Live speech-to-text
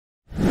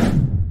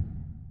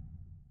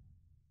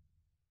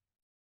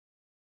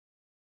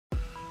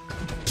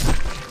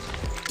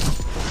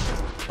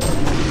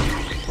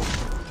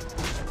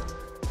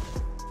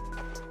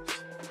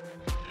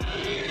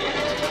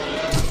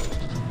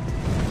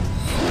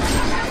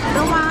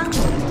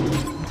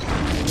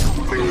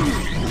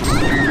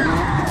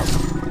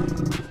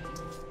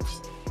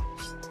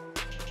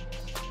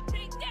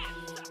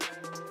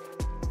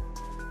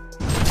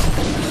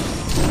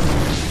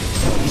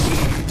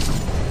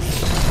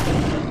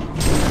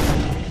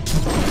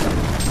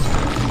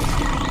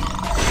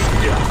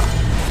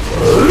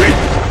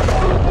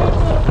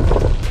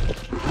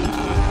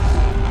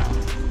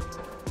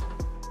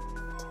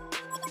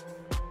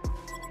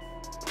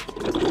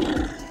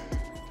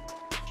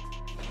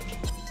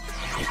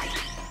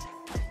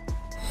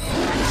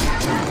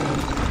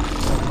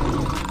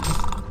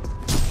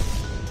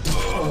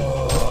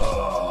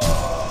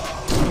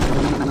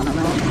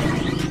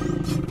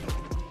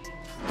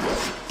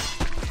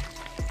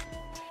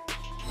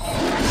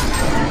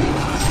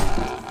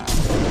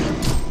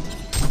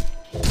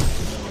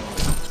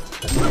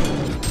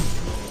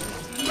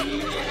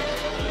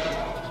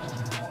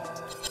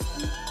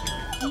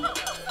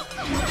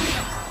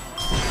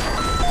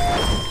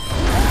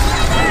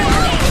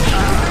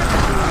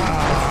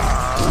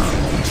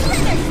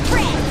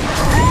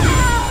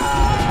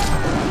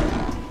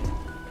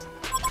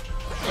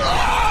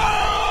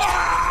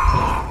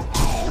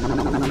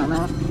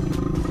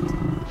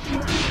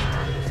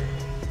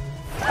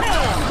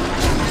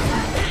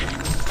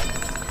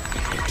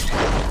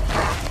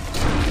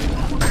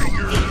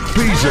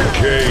Piece of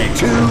cake.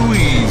 Too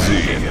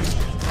easy.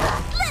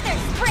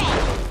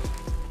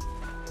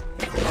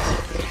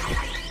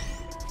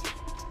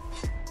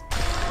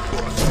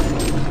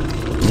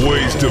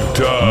 Waste of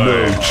time. No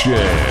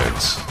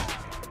chance.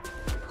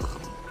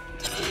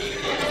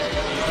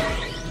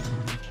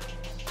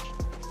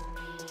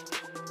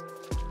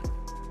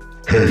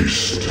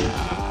 Haste.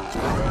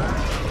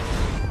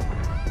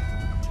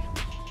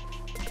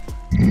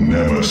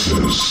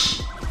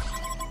 Nemesis.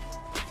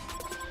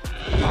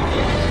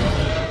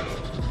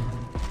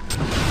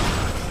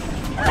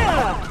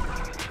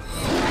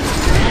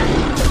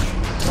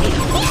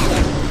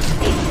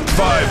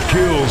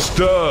 Five-kill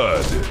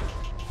stud.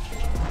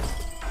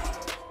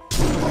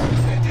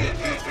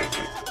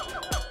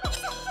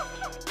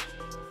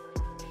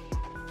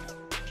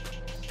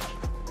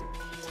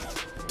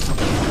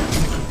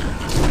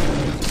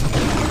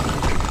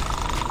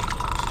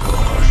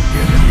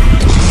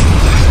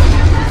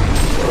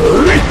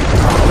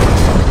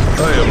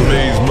 I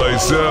amaze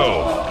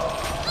myself.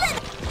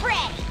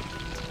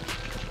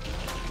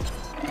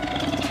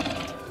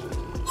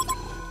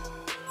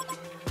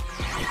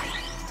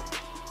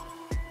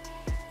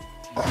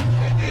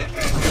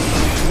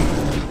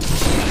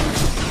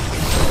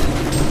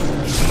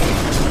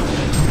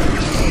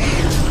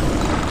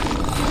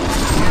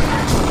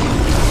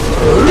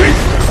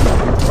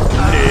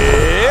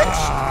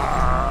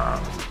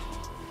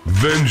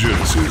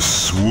 Vengeance is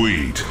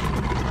sweet.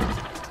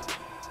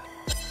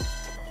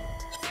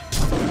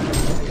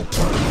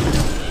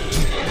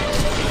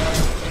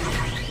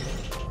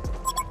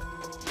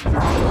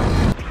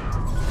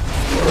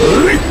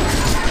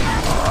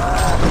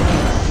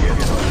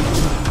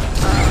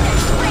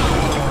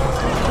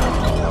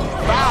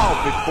 Bow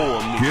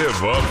before me.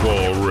 Give up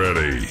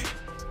already.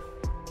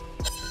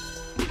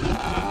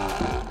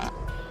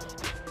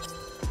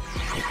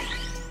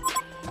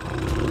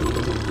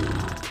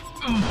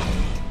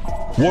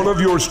 One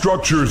of your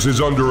structures is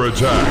under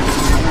attack.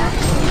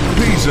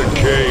 Piece of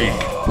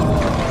cake.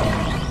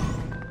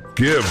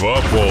 Give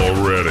up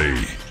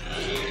already.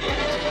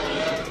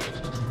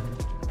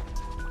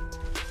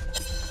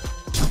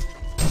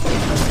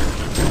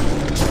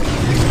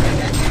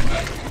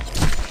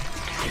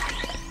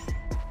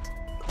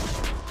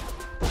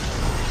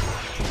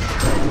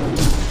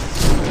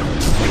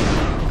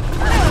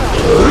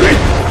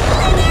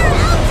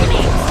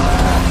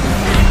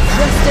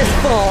 Justice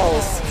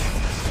falls.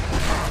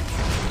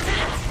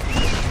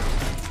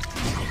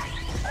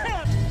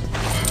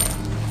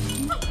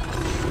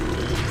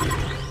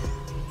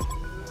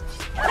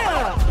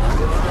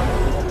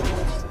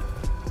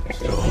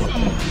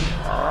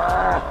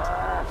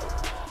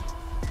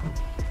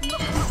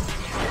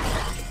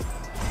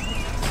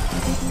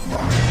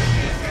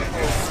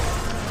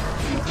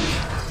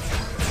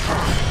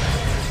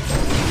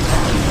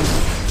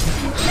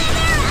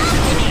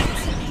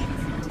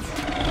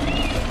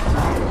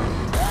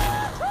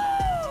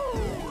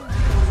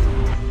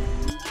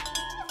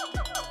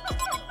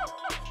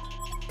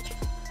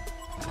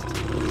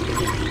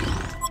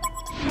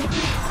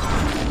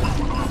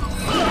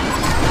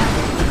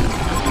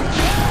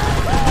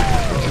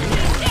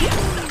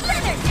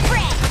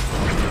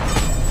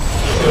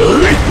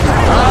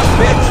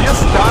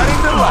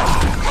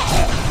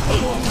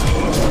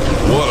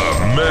 What a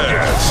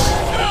mess!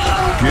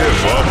 Give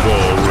up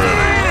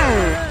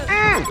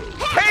already!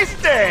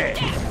 Tasty!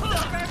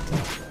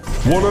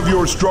 One of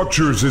your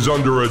structures is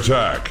under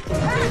attack.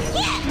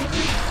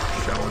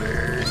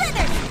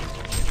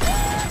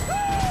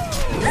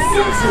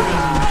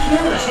 Sizzling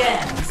kill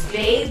gems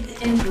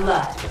bathed in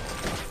blood.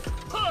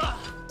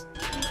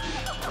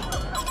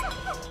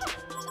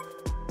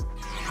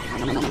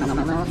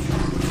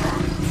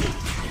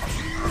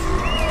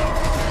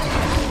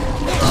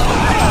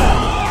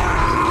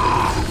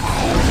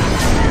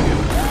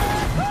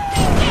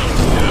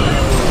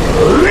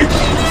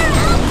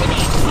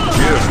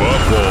 Give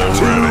up already.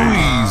 Too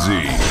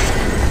easy.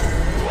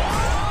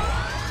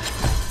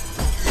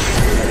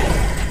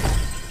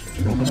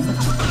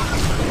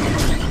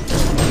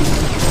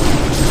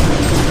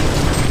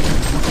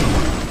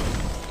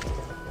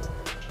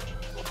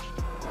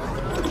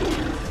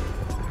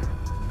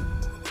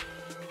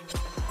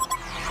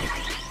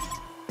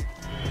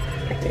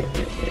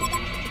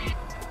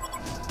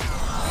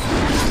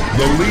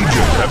 The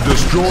Legion have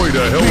destroyed a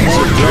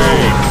Hellborn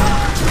tower.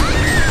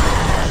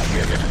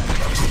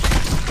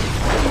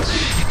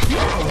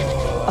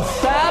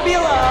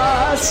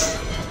 Fabulous!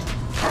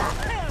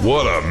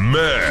 What a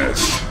mess!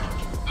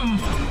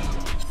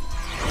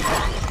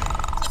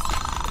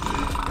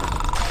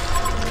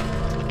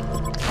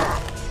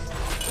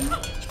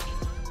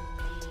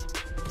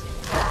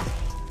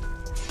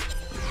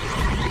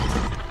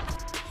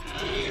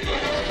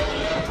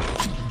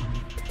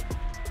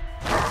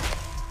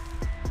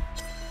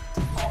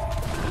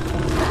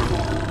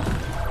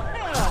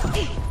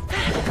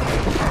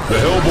 The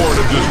Hellborn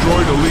have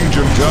destroyed a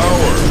Legion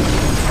tower.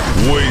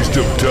 Waste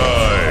of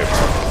time.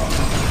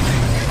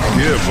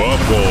 Give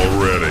up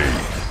already.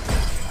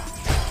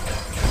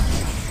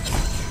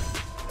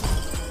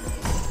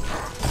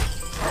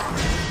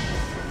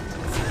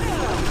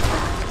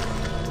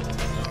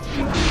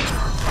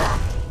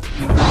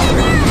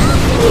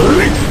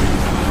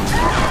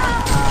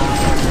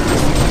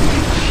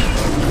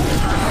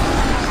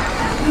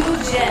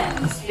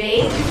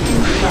 bathed in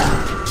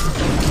blood.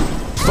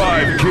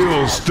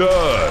 5-kill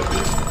stud.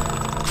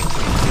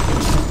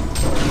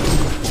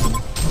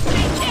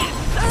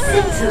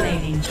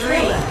 Scintillating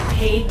thriller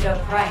paid the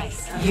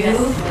price.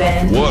 You've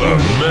been What a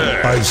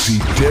mess. I see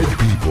dead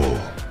people.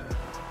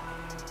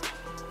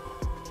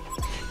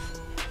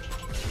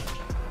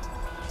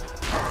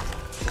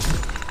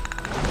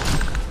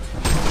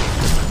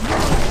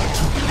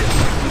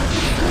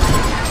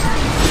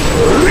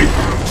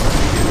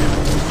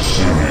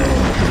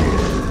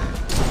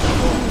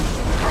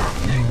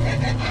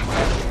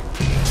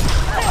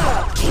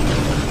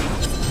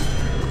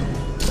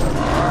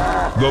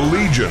 The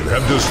Legion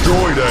have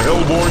destroyed a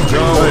Hellborn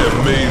tower. I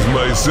amaze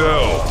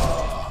myself.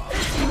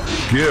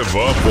 Give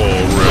up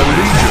already. The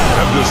Legion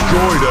have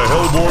destroyed a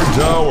Hellborn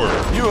tower.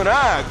 You and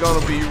I are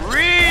gonna be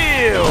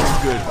real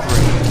good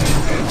friends.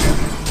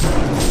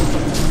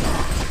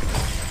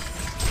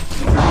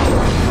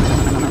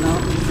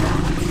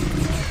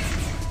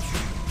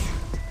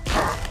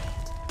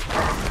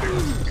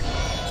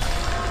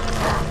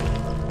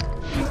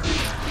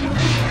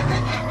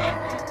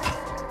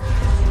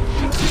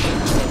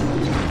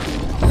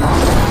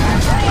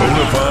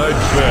 Bonafide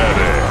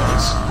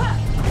badass.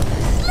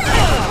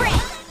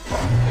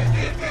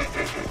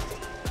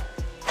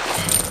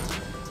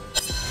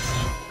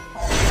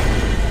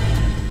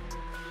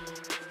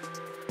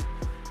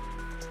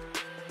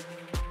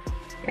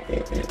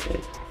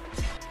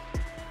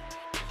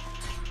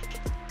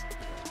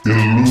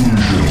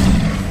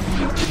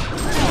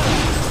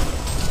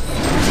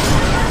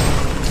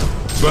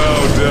 Bow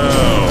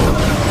down.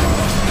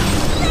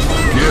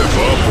 Give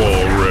up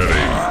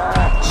already.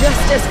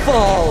 Justice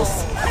falls.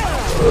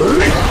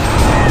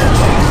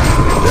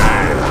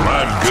 Damn,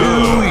 I'm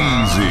good. Too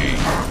easy.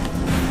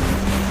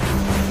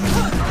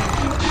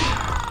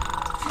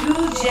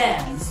 2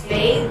 gems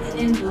bathed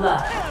in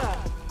blood.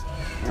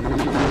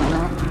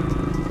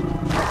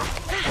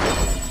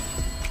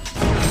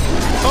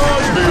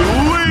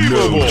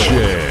 Unbelievable. No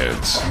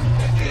chance.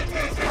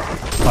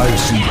 I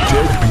see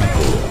dead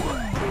people.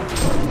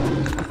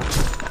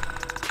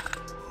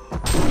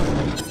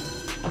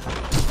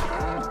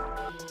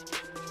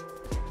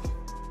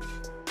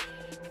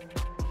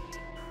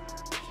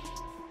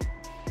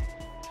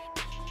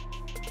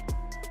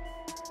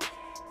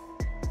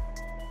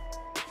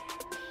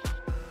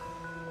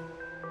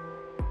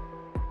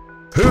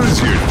 Who's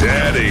your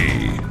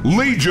daddy?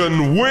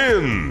 Legion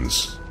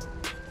wins!